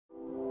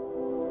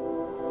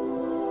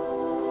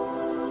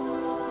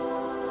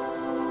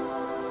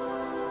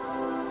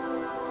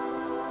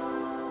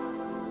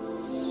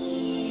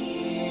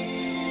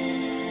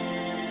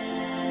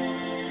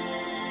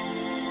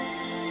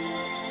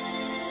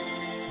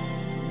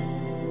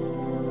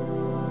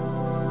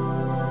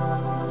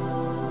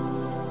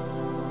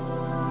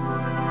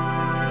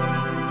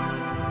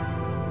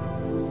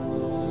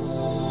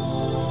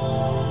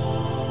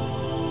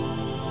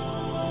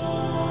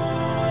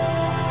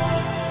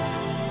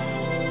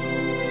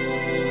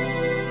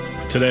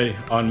Today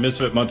on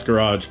Misfit Mutts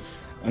Garage,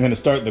 I'm going to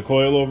start the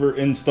coilover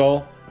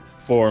install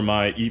for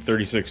my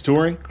e36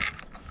 Touring.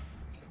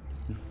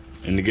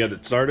 And to get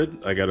it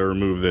started, I got to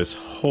remove this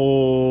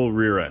whole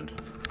rear end.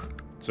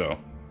 So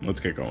let's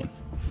get going.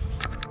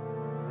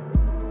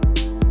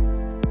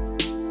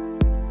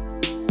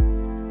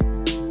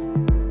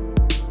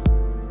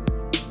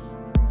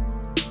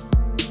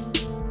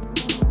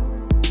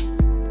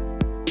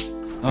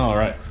 All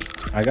right,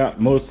 I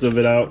got most of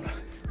it out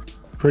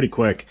pretty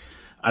quick.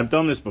 I've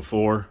done this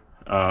before.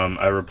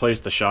 I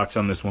replaced the shocks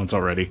on this once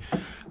already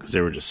because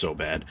they were just so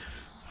bad.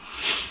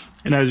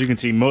 And as you can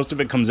see, most of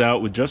it comes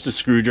out with just a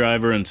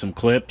screwdriver and some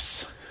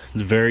clips.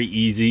 It's very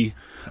easy.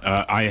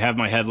 I have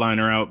my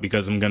headliner out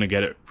because I'm going to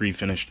get it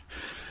refinished.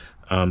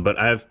 But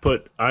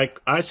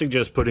I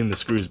suggest putting the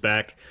screws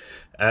back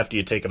after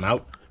you take them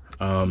out.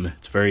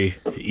 It's very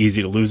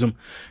easy to lose them.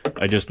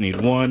 I just need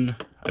one.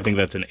 I think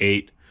that's an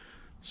 8.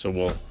 So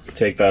we'll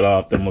take that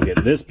off. Then we'll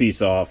get this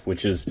piece off,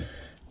 which is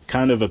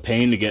kind of a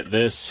pain to get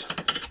this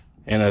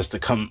and has to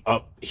come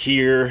up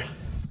here.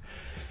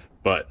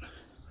 But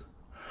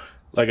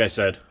like I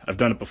said, I've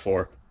done it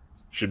before.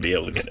 Should be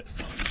able to get it.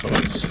 So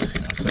let's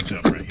set it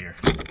up right here.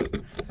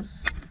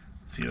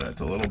 See,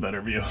 that's a little better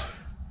view.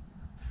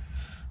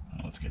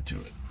 Let's get to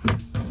it.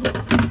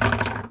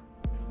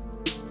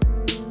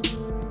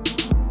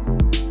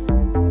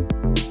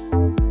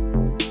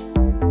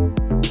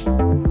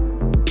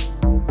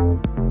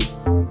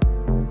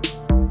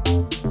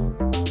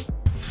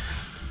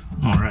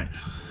 All right,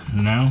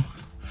 now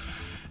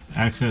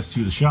access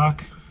to the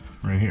shock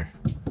right here.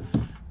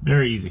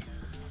 Very easy.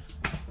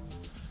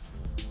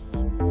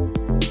 All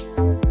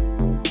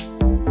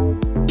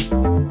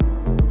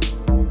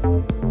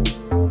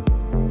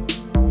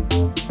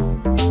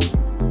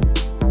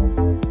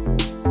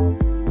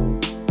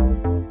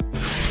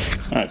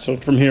right, so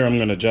from here I'm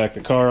going to jack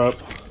the car up.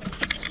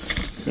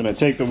 I'm going to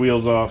take the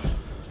wheels off.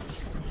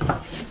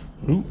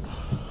 Oop,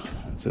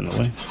 that's in the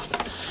way.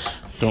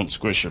 Don't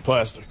squish your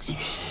plastics.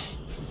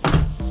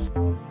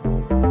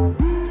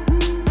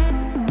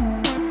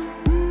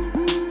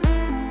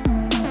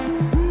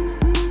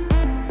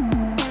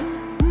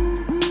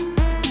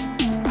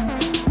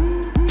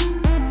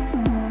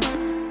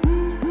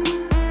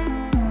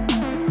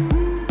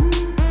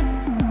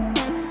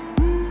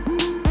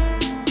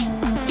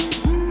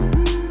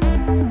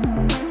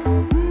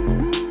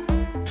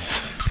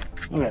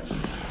 Okay,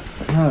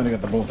 now that I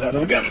got the bolt out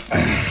of the gun,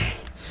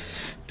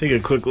 take a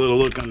quick little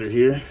look under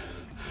here.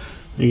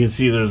 You can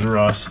see there's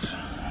rust,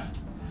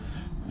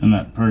 and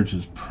that perch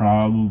is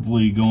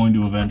probably going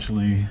to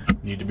eventually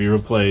need to be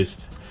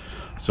replaced.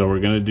 So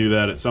we're going to do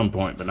that at some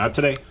point, but not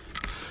today.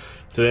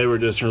 Today we're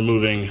just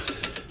removing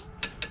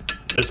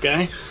this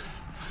guy,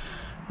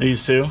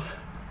 these two,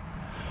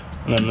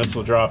 and then this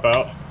will drop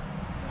out,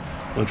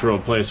 which we'll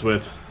replace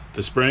with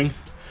the spring.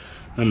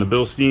 Then the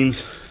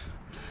Bilsteins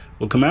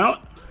will come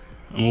out,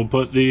 and we'll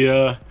put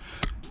the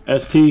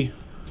ST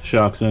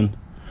shocks in.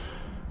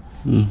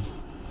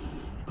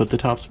 Put the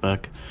tops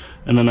back.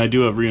 And then I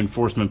do have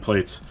reinforcement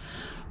plates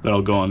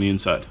that'll go on the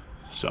inside.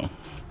 So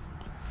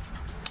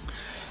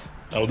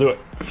that'll do it.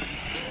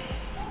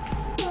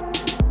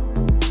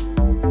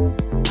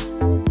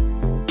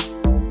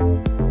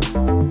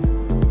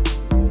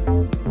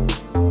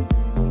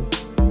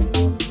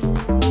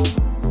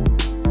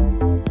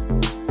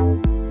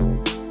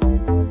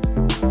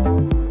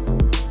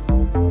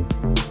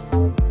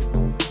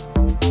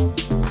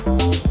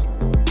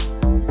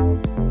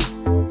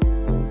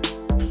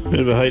 Bit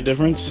of a height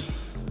difference.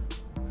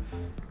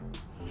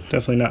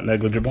 Definitely not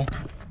negligible.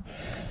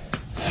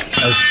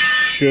 I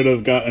should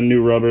have gotten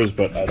new rubbers,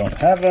 but I don't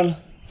have them.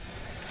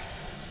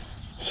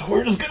 So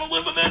we're just gonna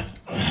live with it.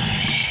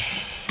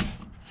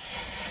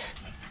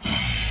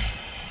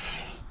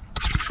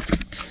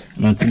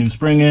 And that's a new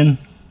spring in.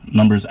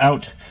 Numbers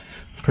out.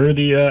 Per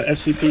the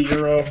FCP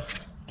Euro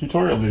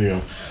tutorial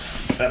video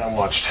that I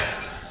watched.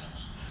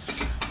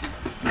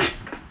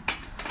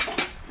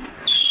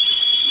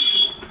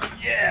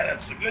 Yeah,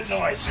 that's the good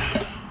noise.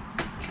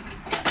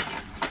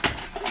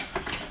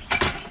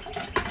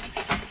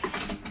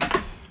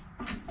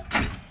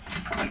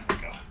 There we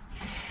go.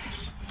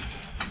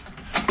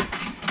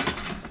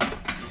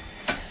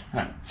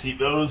 Alright, seat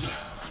those.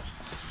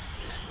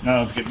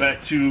 Now let's get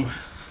back to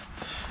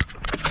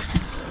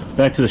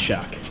the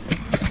shock.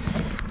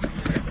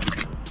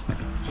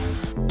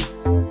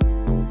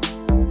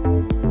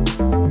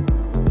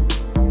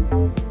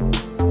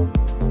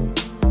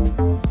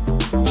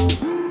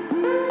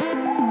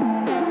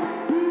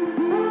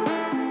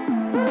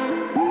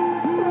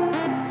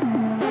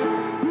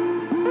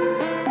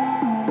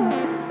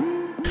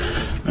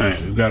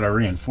 Alright, we've got our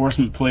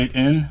reinforcement plate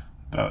in.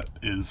 That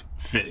is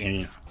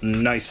fitting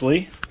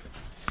nicely.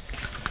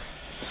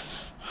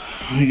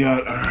 We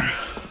got our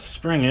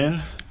spring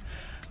in.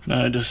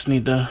 Now I just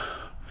need to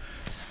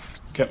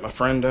get my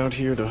friend out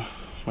here, to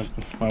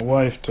my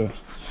wife, to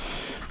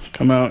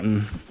come out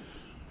and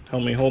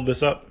help me hold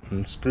this up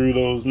and screw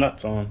those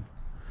nuts on.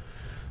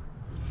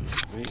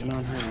 Waiting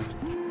on her.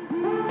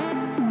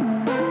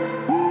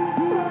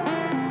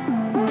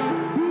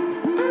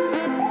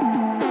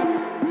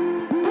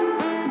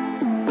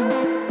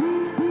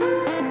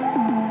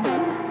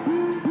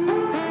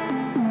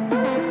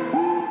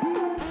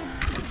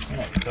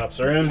 tops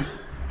are in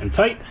and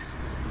tight.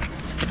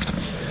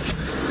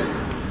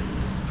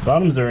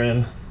 Bottoms are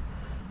in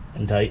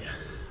and tight.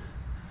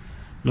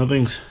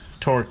 Nothing's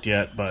torqued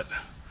yet, but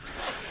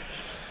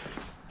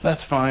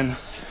that's fine.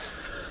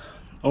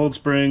 Old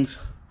springs,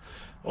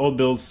 old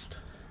builds.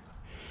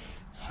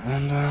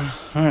 And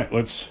alright,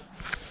 let's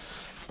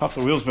pop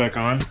the wheels back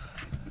on,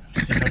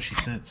 see how she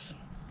sits.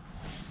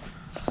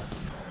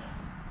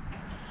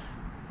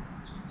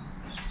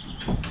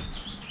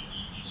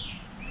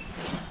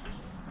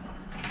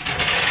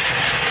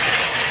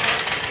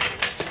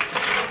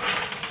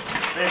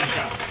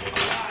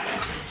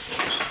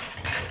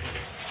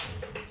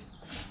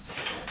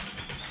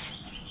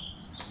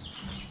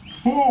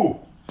 Ooh.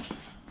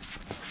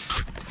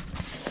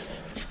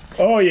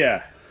 Oh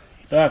yeah,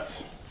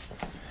 that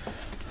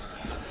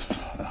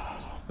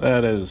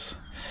is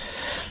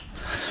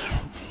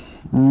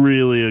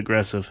really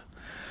aggressive.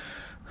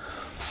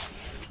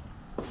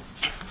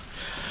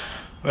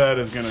 That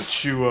is gonna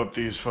chew up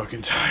these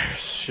fucking tires.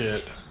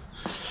 Shit.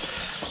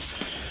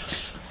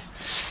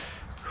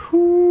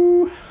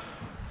 Whoo.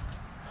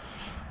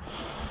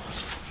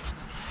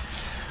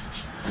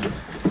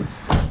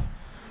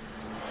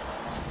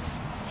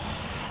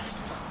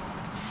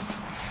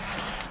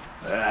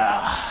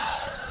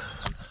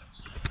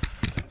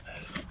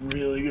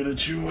 Really gonna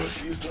chew up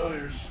these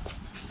tires.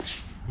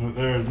 But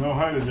there's no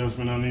height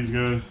adjustment on these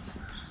guys.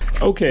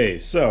 Okay,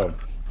 so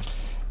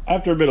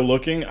after a bit of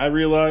looking, I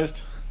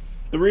realized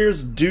the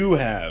rears do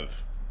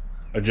have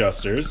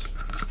adjusters.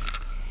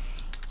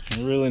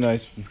 Really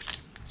nice.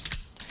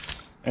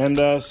 And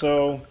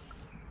so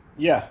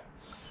yeah,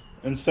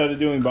 instead of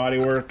doing body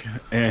work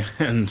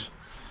and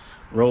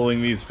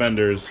rolling these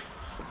fenders,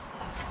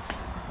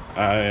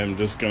 I am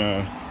just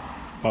gonna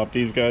pop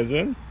these guys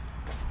in.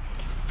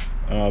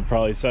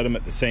 Probably set them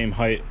at the same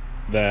height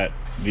that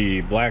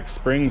the black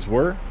springs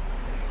were,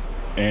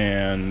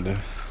 and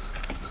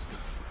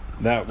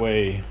that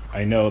way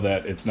I know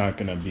that it's not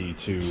going to be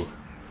too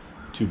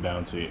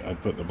bouncy. I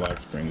put the black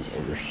springs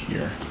over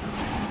here,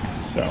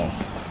 so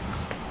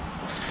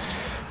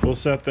we'll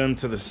set them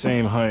to the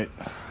same height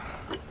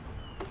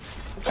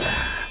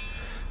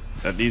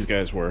that these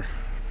guys were.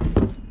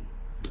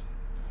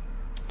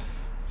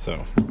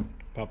 So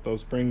pop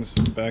those springs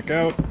back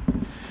out,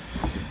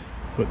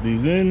 put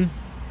these in.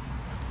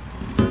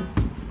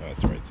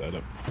 That's right side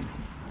up.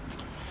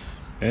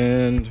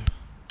 And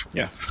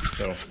yeah,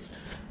 so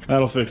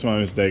that'll fix my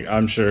mistake.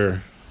 I'm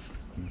sure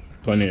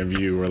plenty of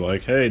you were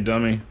like, hey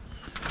dummy,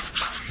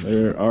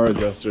 there are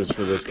adjusters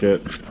for this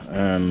kit,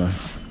 and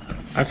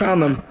I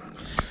found them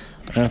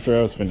after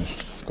I was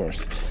finished, of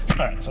course.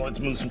 Alright, so let's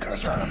move some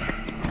cars around.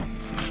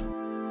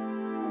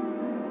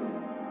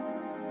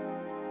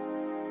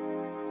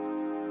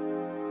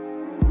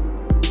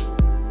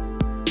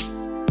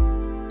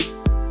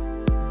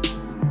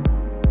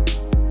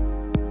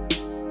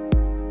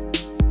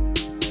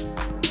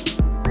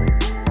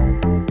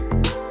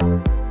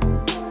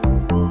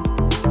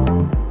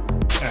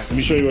 Let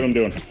me show you what I'm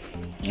doing.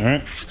 All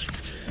right,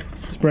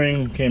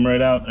 spring came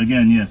right out.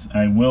 Again, yes,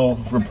 I will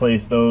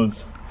replace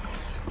those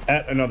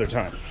at another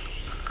time.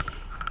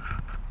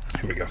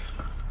 Here we go.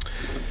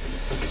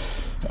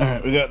 All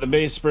right, we got the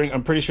base spring.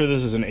 I'm pretty sure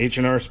this is an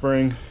H&R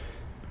spring,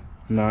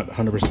 not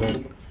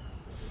 100%.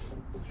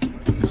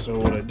 So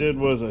what I did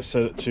was I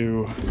set it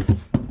to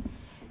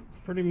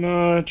pretty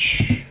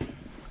much,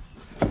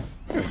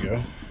 there we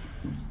go.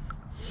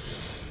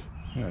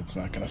 It's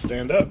not gonna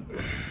stand up.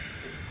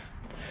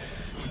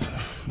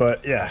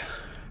 But yeah,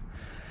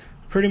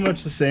 pretty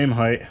much the same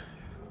height.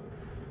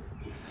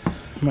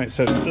 Might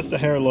set it just a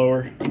hair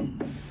lower.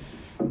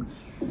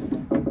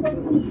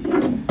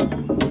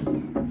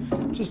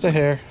 Just a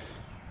hair.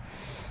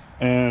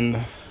 And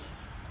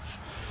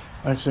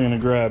I'm actually gonna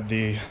grab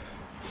the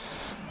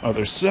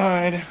other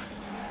side.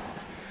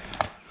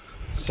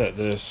 Set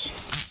this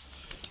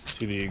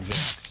to the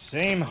exact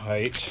same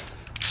height.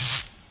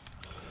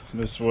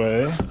 This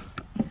way.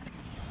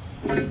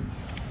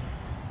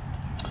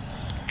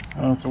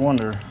 I don't have to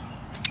wonder.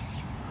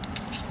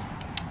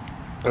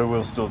 I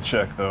will still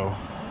check though.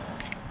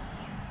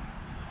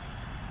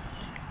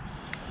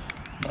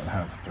 About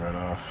half the thread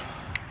off.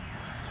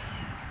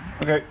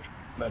 Okay,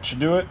 that should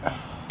do it.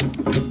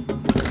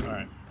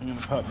 Alright, I'm gonna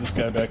pop this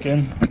guy back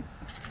in.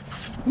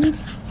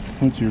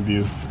 What's your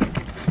view?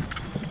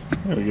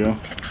 There we go.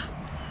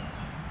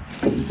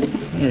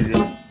 There we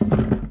go.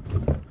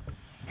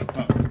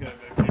 Pop this guy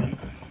back in.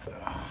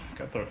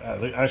 Got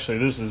the, actually,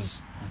 this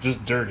is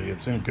just dirty.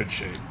 It's in good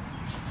shape.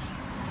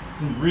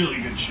 It's in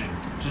really good shape.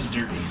 Just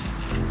dirty.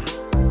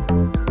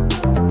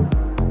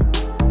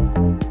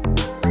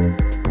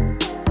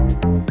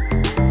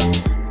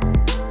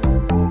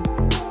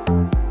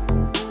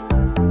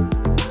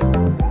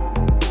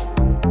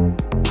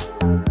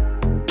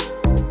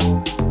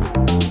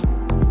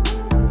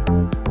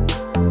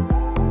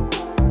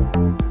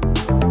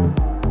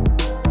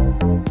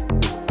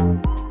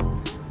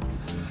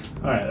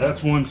 Alright,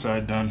 that's one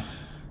side done.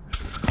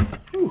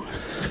 Whew.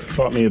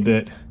 Fought me a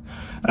bit.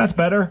 That's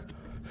better.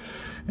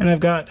 And I've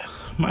got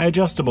my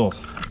adjustable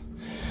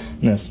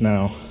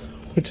now,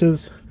 which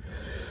is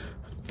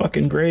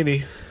fucking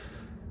gravy.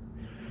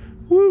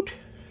 Woot!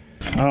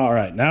 All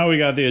right, now we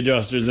got the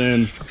adjusters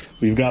in.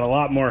 We've got a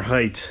lot more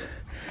height.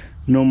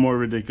 No more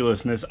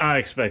ridiculousness. I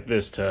expect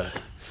this to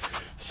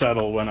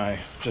settle when I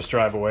just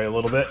drive away a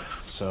little bit.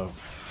 So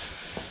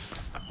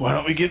why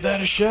don't we give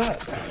that a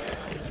shot?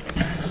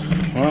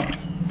 Well,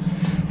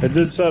 it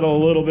did settle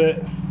a little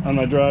bit on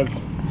my drive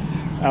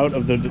out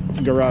of the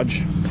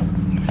garage,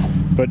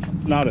 but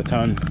not a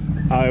ton.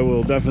 I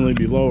will definitely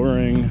be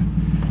lowering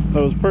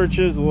those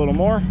perches a little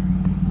more.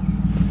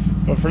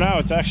 But for now,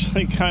 it's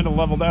actually kind of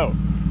leveled out.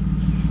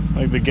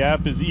 Like the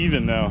gap is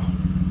even now.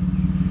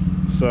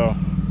 So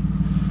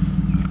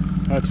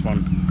that's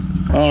fun.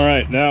 All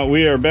right, now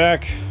we are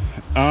back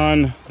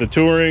on the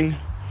Touring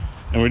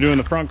and we're doing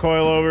the front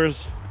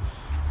coilovers.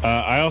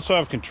 I also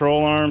have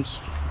control arms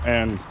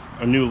and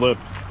a new lip,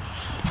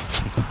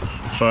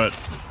 but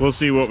we'll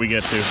see what we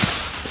get to.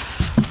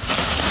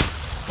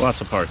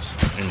 Lots of parts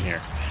in here.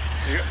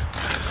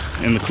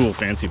 And the cool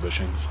fancy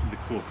bushings. The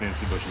cool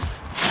fancy bushings.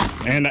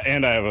 And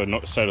I have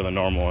a set of the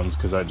normal ones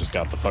because I just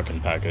got the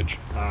fucking package.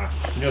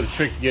 You know the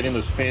trick to getting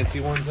those fancy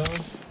ones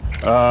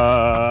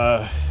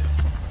on?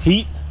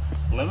 Heat?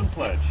 Lemon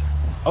pledge.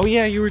 Oh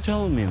yeah, you were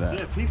telling me that.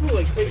 Yeah, people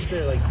like take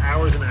their like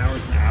hours and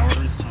hours and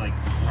hours to like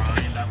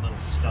grind that little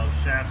stub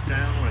shaft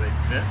down where they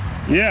fit.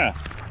 Yeah.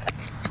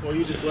 Or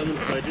you just lemon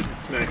pledge it and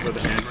smack with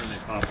a hammer and they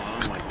pop on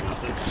like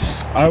nothing.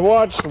 I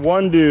watched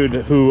one dude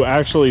who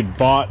actually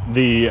bought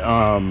the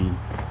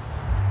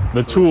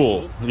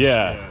tool.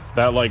 Yeah,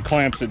 that like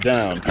clamps it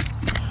down,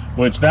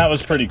 which that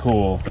was pretty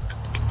cool.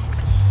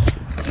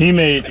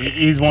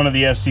 He's one of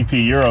the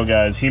FCP Euro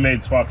guys. He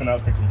made swapping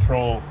out the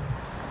control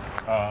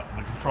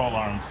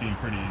arms seem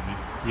pretty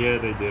easy. Yeah,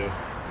 they do.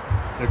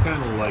 They're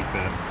kind of like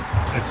that.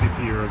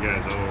 FCP Euro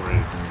guys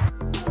always.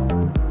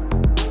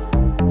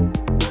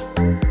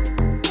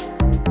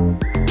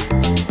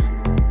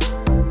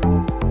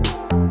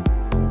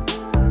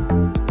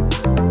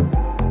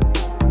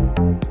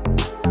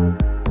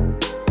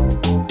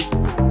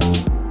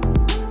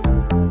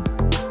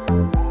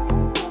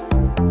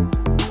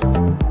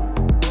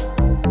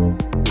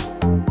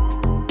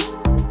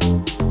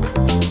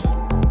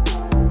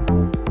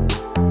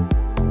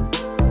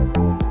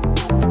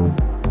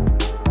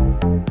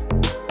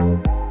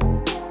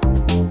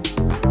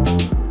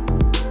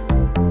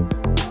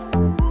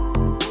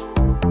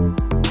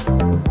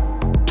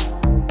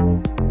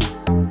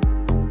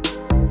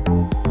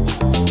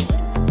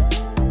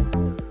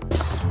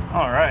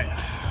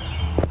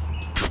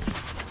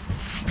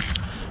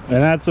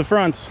 And that's the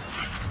fronts.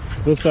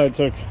 This side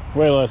took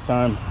way less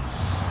time.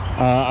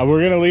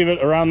 We're gonna leave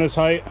it around this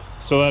height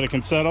so that it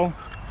can settle.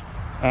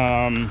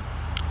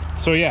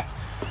 So yeah,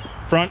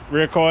 front,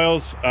 rear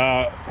coils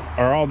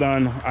are all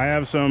done. I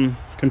have some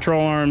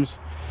control arms,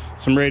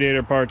 some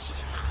radiator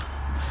parts.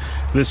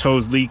 This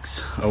hose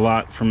leaks a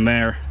lot from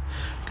there.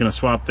 Gonna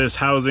swap this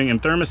housing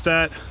and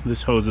thermostat,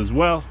 this hose as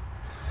well.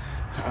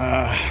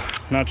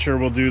 Not sure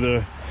we'll do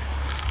the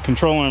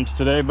control arms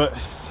today, but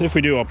if we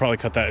do, I'll probably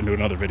cut that into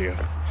another video.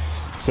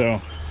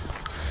 So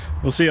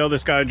we'll see how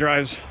this guy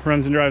runs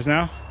and drives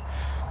now.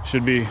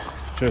 Should be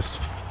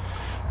just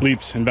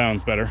leaps and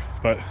bounds better.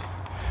 But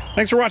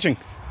thanks for watching.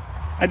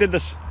 I did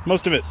this,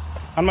 most of it,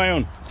 on my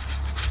own.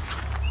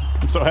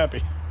 I'm so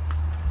happy.